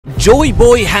Joy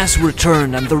Boy has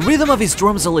returned, and the rhythm of his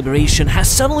drums of liberation has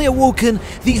suddenly awoken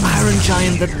the Iron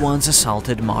Giant that once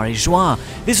assaulted Marijois.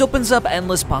 This opens up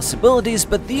endless possibilities,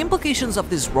 but the implications of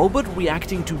this robot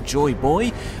reacting to Joy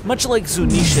Boy, much like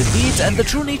Zunisha did, and the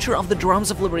true nature of the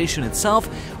drums of liberation itself,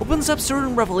 opens up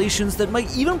certain revelations that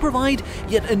might even provide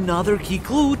yet another key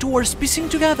clue towards piecing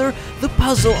together the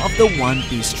puzzle of the One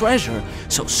Piece treasure.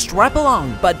 So strap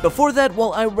along, but before that,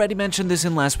 well, I already mentioned this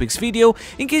in last week's video.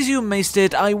 In case you missed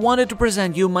it, I wanted to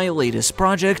present you my latest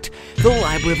project, the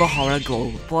Library of Ohara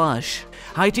Gold Plush.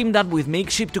 I teamed up with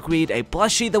Makeshift to create a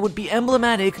plushie that would be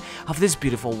emblematic of this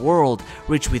beautiful world,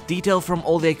 rich with detail from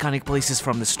all the iconic places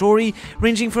from the story,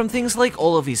 ranging from things like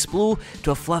All of His Blue,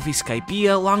 to a fluffy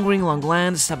Skypiea, Long-Ring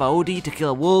Longland, Sabaody, To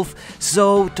Kill a Wolf,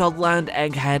 Zoe, Toadland,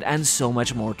 Egghead, and so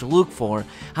much more to look for.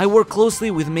 I worked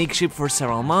closely with Makeshift for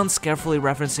several months, carefully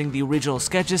referencing the original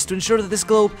sketches to ensure that this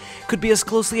globe could be as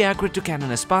closely accurate to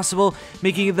canon as possible,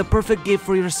 making it the perfect gift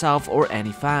for yourself or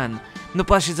any fan. The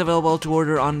plush is available to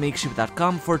order on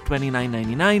makeshift.com for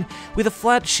 $29.99 with a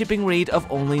flat shipping rate of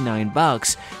only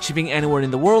 $9, shipping anywhere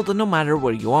in the world no matter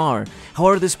where you are.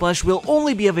 However, this plush will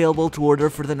only be available to order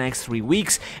for the next 3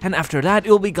 weeks, and after that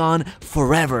it will be gone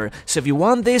forever. So if you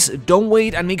want this, don't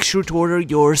wait and make sure to order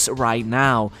yours right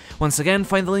now. Once again,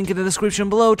 find the link in the description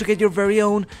below to get your very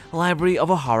own Library of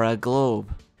Ohara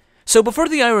globe. So before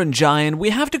the Iron Giant,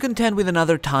 we have to contend with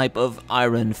another type of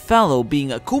Iron Fellow,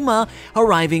 being a Kuma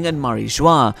arriving at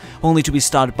Marijois, only to be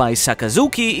stopped by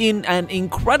Sakazuki in an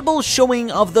incredible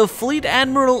showing of the Fleet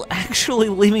Admiral actually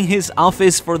leaving his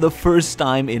office for the first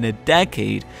time in a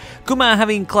decade. Kuma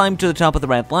having climbed to the top of the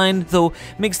Red Line, though,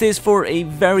 makes this for a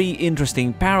very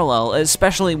interesting parallel,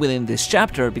 especially within this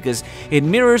chapter, because it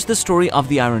mirrors the story of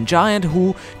the Iron Giant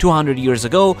who, 200 years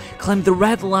ago, climbed the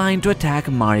Red Line to attack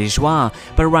Marijois,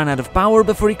 but ran out of power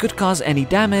before he could cause any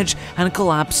damage and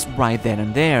collapsed right then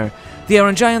and there. The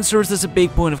Iron Giant serves as a big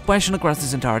point of question across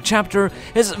this entire chapter,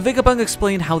 as Vegapunk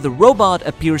explained how the robot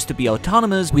appears to be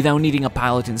autonomous without needing a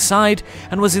pilot inside,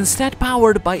 and was instead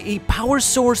powered by a power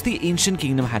source the Ancient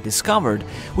Kingdom had discovered,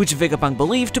 which Vegapunk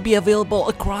believed to be available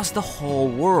across the whole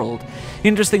world.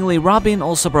 Interestingly, Robin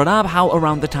also brought up how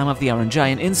around the time of the Iron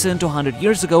Giant incident 200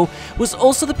 years ago was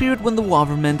also the period when the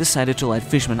government decided to let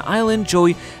Fishman Island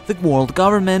join the world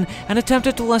government and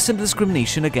attempted to lessen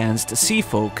discrimination against sea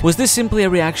folk. Was this simply a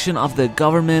reaction of the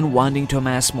government wanting to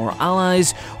amass more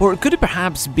allies, or could it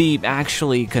perhaps be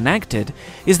actually connected?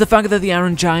 Is the fact that the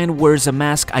Iron Giant wears a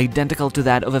mask identical to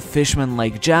that of a fisherman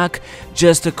like Jack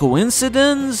just a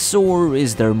coincidence, or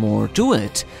is there more to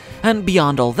it? And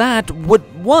beyond all that, what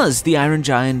was the Iron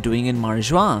Giant doing in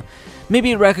Marijois?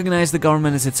 Maybe it recognized the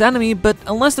government as its enemy, but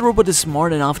unless the robot is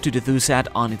smart enough to deduce that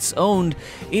on its own,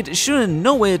 it shouldn't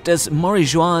know it, as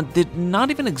Marijois did not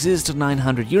even exist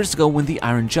 900 years ago when the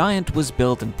Iron Giant was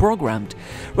built and programmed.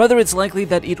 Rather, it's likely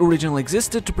that it originally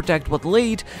existed to protect what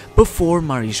laid before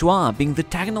Marijois, being the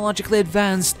technologically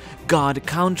advanced God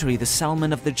country, the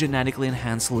settlement of the genetically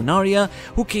enhanced Lunaria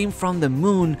who came from the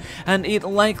moon, and it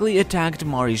likely attacked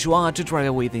Marijois to drive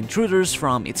away the intruders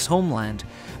from its homeland.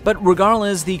 But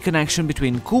regardless, the connection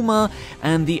between Kuma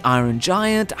and the Iron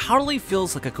Giant hardly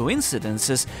feels like a coincidence,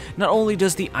 as not only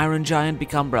does the Iron Giant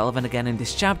become relevant again in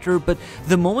this chapter, but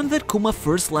the moment that Kuma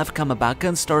first left Kamabaka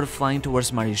and started flying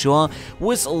towards Marijois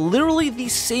was literally the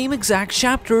same exact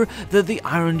chapter that the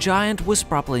Iron Giant was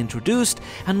properly introduced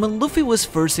and when Luffy was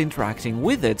first interacting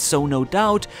with it, so no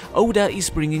doubt Oda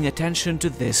is bringing attention to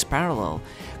this parallel.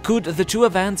 Could the two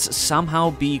events somehow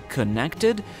be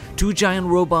connected? Two giant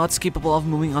robots capable of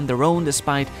moving on their own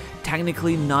despite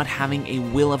technically not having a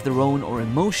will of their own or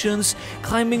emotions,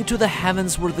 climbing to the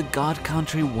heavens where the God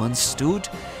country once stood?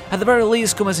 At the very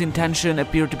least, Kuma's intention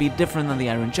appeared to be different than the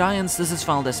Iron Giant's, as his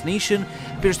final destination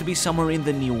appears to be somewhere in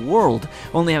the New World,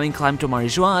 only having climbed to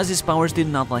Marijois as his powers did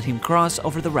not let him cross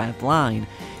over the Red Line.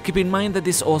 Keep in mind that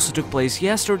this also took place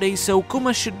yesterday, so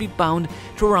Kuma should be bound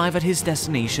to arrive at his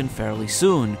destination fairly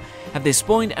soon. At this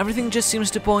point, everything just seems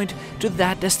to point to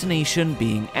that destination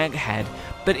being Egghead,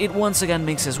 but it once again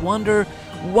makes us wonder,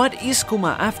 what is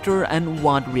Kuma after and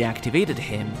what reactivated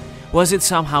him? Was it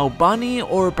somehow Bonnie,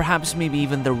 or perhaps maybe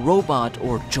even the robot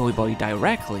or Joy Boy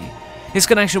directly? His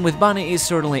connection with Bonnie is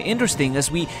certainly interesting, as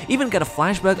we even get a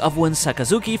flashback of when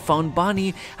Sakazuki found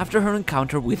Bonnie after her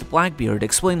encounter with Blackbeard,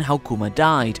 explaining how Kuma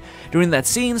died. During that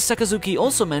scene, Sakazuki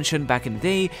also mentioned back in the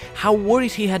day how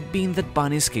worried he had been that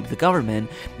Bonnie escaped the government,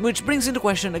 which brings into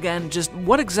question again just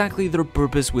what exactly their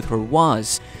purpose with her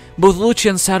was. Both Lucci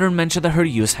and Saturn mentioned that her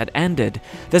use had ended.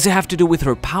 Does it have to do with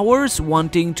her powers,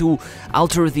 wanting to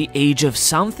alter the age of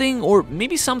something, or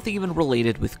maybe something even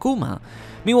related with Kuma?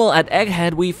 Meanwhile, at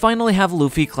Egghead, we finally have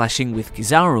Luffy clashing with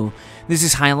Kizaru. This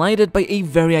is highlighted by a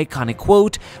very iconic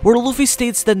quote where Luffy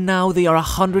states that now they are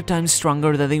 100 times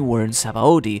stronger than they were in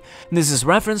Sabaody. This is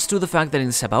reference to the fact that in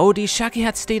Sabaody, Shaki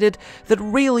had stated that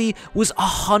Rayleigh was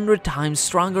 100 times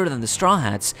stronger than the Straw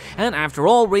Hats, and after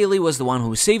all, Rayleigh was the one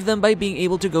who saved them by being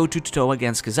able to go toe-to-toe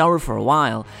against Kizaru for a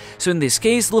while. So in this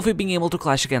case, Luffy being able to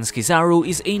clash against Kizaru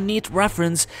is a neat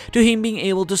reference to him being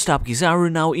able to stop Kizaru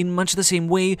now in much the same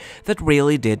way that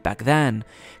Rayleigh did back then.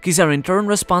 Kizaru in turn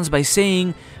responds by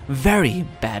saying, "Very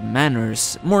bad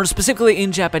manners." More specifically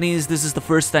in Japanese, this is the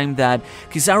first time that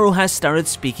Kizaru has started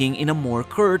speaking in a more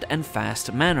curt and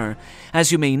fast manner.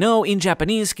 As you may know, in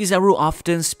Japanese, Kizaru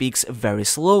often speaks very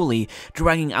slowly,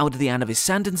 dragging out the end of his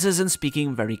sentences and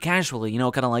speaking very casually,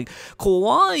 kind of like,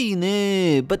 "Kawaii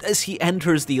ne." But as he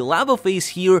enters the lava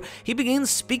phase here, he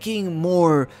begins speaking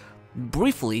more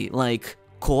briefly, like,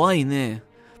 "Kawaii ne."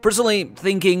 Personally,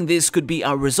 thinking this could be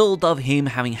a result of him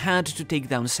having had to take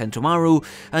down Sentomaru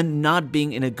and not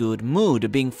being in a good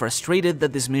mood, being frustrated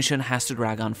that this mission has to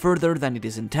drag on further than it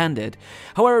is intended.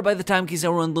 However, by the time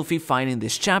Kizaru and Luffy fight in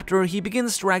this chapter, he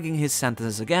begins dragging his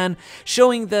sentences again,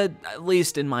 showing that, at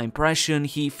least in my impression,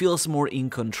 he feels more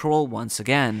in control once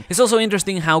again. It's also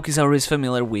interesting how Kizaru is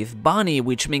familiar with Bonnie,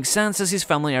 which makes sense as his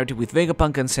familiarity with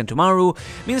Vegapunk and Sentomaru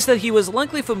means that he was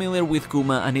likely familiar with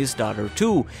Kuma and his daughter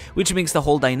too, which makes the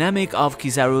whole dynamic of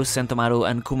Kizaru, Sentomaru,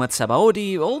 and Kuma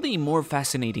Sabaody all the more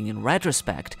fascinating in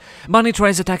retrospect. Bonnie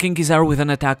tries attacking Kizaru with an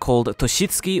attack called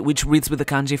Toshitsuki, which reads with the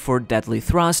kanji for deadly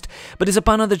thrust, but is a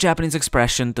pun on the Japanese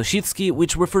expression Toshitsuki,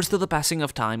 which refers to the passing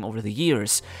of time over the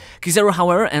years. Kizaru,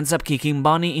 however, ends up kicking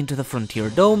Bonnie into the Frontier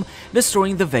Dome,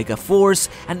 destroying the Vega Force,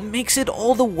 and makes it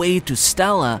all the way to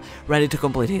Stella, ready to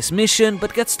complete his mission,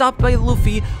 but gets stopped by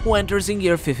Luffy, who enters in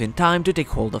Year 5 in time to take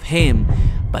hold of him.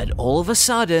 But all of a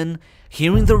sudden,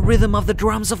 hearing the rhythm of the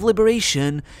drums of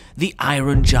liberation, the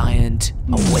Iron Giant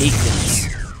awakens.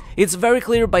 It's very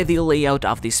clear by the layout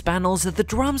of these panels that the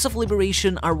drums of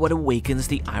liberation are what awakens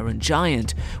the Iron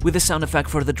Giant, with the sound effect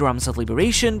for the drums of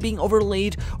liberation being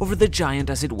overlaid over the giant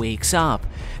as it wakes up.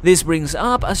 This brings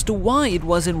up as to why it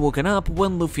wasn't woken up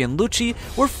when Luffy and Lucci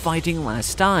were fighting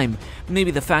last time.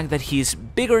 Maybe the fact that he's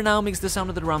bigger now makes the sound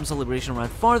of the drums of liberation run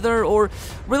farther, or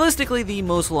realistically the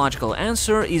most logical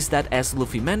answer is that, as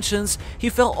Luffy mentions, he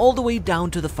fell all the way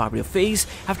down to the Fabrio phase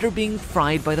after being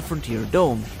fried by the Frontier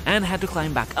Dome, and had to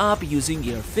climb back up using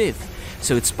Year 5th.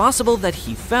 So it's possible that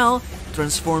he fell,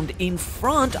 transformed in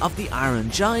front of the Iron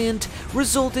Giant,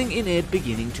 resulting in it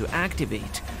beginning to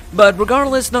activate. But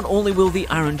regardless, not only will the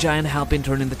Iron Giant help in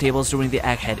turning the tables during the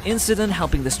Egghead incident,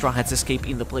 helping the Straw Hats escape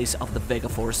in the place of the Vega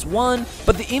Force 1,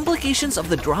 but the implications of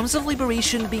the Drums of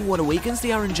Liberation being what awakens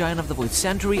the Iron Giant of the Void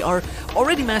Century are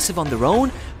already massive on their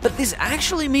own, but this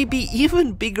actually may be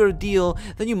even bigger deal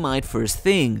than you might first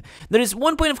think. There is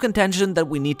one point of contention that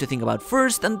we need to think about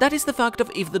first, and that is the fact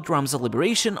of if the Drums of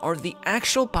Liberation are the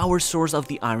actual power source of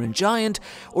the Iron Giant,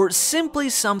 or simply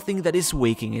something that is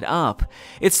waking it up.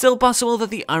 It's still possible that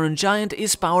the Iron Giant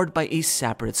is powered by a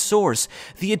separate source,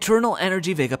 the eternal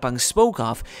energy Vegapunk spoke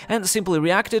of, and simply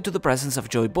reacted to the presence of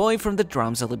Joy Boy from the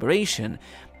Drums of Liberation.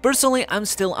 Personally, I'm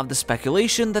still of the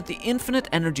speculation that the infinite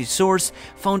energy source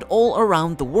found all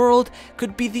around the world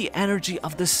could be the energy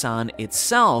of the sun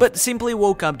itself, but simply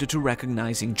woke up due to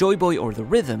recognizing Joy Boy or the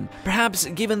rhythm. Perhaps,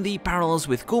 given the parallels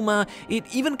with Kuma, it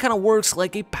even kinda works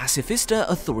like a pacifista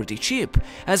authority chip,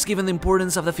 as given the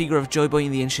importance of the figure of Joy Boy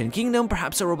in the Ancient Kingdom,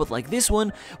 perhaps a robot like this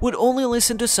one would only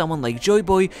listen to someone like Joy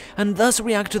Boy and thus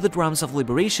react to the Drums of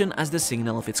Liberation as the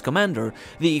signal of its commander,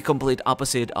 the complete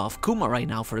opposite of Kuma right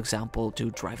now, for example, to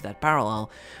drive that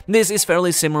parallel. This is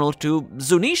fairly similar to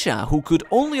Zunisha, who could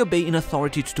only obey in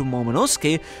authority to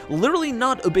Momonosuke, literally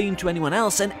not obeying to anyone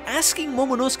else, and asking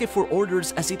Momonosuke for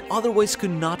orders as it otherwise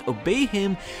could not obey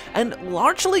him, and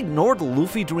largely ignored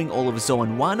Luffy during all of Zou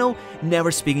and Wano,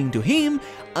 never speaking to him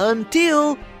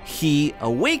until he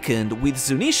awakened, with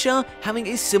Zunisha having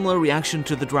a similar reaction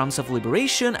to the Drums of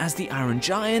Liberation as the Iron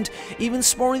Giant, even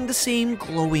sporting the same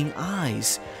glowing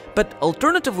eyes. But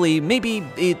alternatively, maybe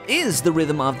it is the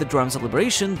rhythm of the Drums of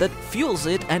Liberation that fuels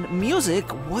it, and music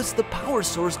was the power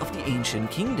source of the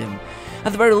Ancient Kingdom.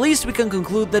 At the very least, we can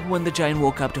conclude that when the giant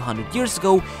woke up 200 years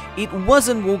ago, it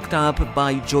wasn't woken up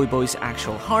by Joy Boy's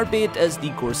actual heartbeat, as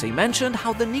the Gorsei mentioned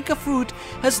how the Nika fruit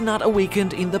has not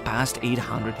awakened in the past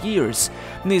 800 years.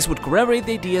 This would corroborate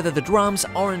the idea that the drums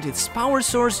aren't its power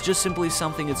source, just simply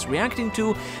something it's reacting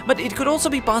to, but it could also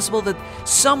be possible that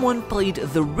someone played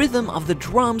the rhythm of the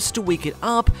drums to wake it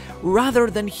up, rather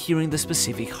than hearing the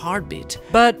specific heartbeat.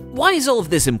 But why is all of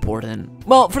this important?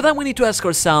 Well, for that we need to ask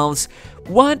ourselves,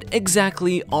 what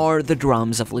exactly are the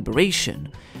Drums of Liberation?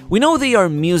 We know they are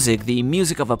music, the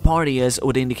music of a party as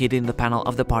would indicate in the panel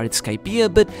of the part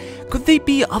Skypiea, but could they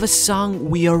be of a song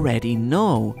we already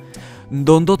know?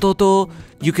 Dondo Toto,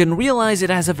 you can realize it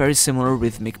has a very similar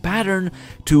rhythmic pattern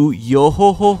to Yo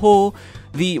Ho Ho Ho,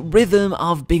 the rhythm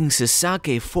of Bing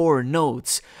Sasake 4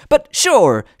 notes. But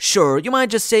sure, you might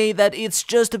just say that it's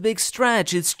just a big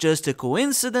stretch, it's just a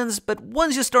coincidence, but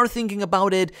once you start thinking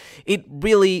about it, it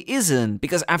really isn't,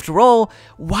 because after all,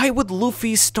 why would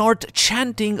Luffy start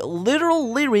chanting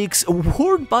literal lyrics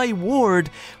word by word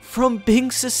from Bing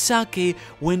Sasake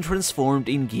when transformed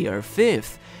in Gear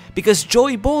 5th? Because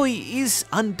Joy Boy is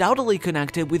undoubtedly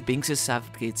connected with Bing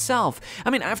Sasake itself. I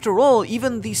mean, after all,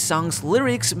 even the song's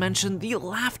lyrics mention the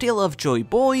laugh tale of Joy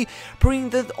Boy, proving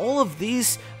that all of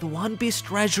these, the One Piece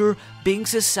treasure, Bing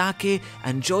Sasake,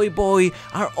 and Joy Boy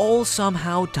are all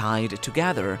somehow tied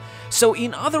together. So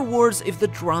in other words, if the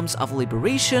drums of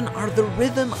liberation are the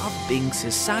rhythm of Bing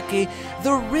Sasake,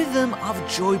 the rhythm of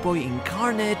Joy Boy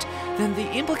incarnate, then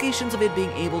the implications of it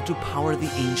being able to power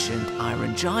the ancient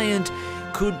Iron Giant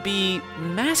could be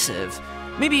massive.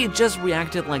 Maybe it just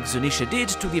reacted like Zunisha did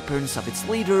to the appearance of its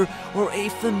leader, or a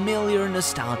familiar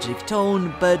nostalgic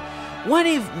tone, but what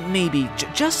if maybe,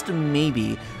 just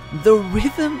maybe, the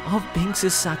rhythm of Bing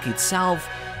Sasake itself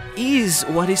is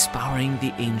what is powering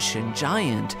the ancient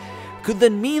giant? Could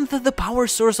that mean that the power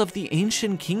source of the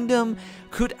ancient kingdom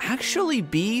could actually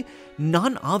be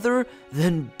none other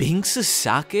than Bing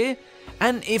Sasake?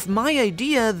 And if my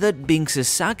idea that Bing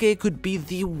Sasake could be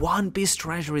the One Piece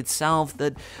treasure itself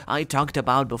that I talked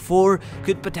about before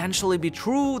could potentially be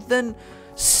true, then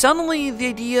suddenly the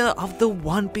idea of the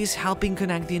One Piece helping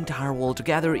connect the entire world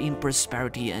together in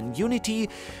prosperity and unity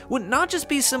would not just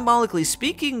be symbolically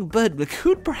speaking, but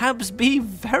could perhaps be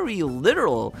very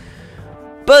literal.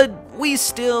 But we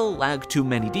still lack too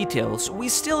many details. We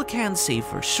still can't say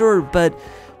for sure, but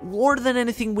more than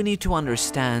anything we need to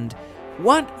understand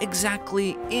what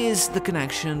exactly is the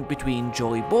connection between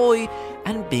Joy Boy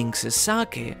and Bing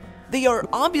Sasake. They are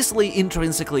obviously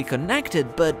intrinsically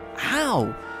connected, but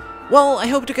how? Well, I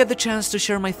hope to get the chance to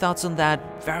share my thoughts on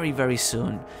that very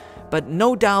soon. But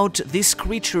no doubt this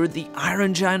creature, the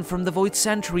Iron Giant from the Void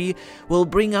Century, will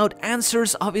bring out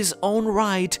answers of his own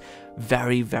right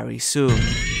very soon.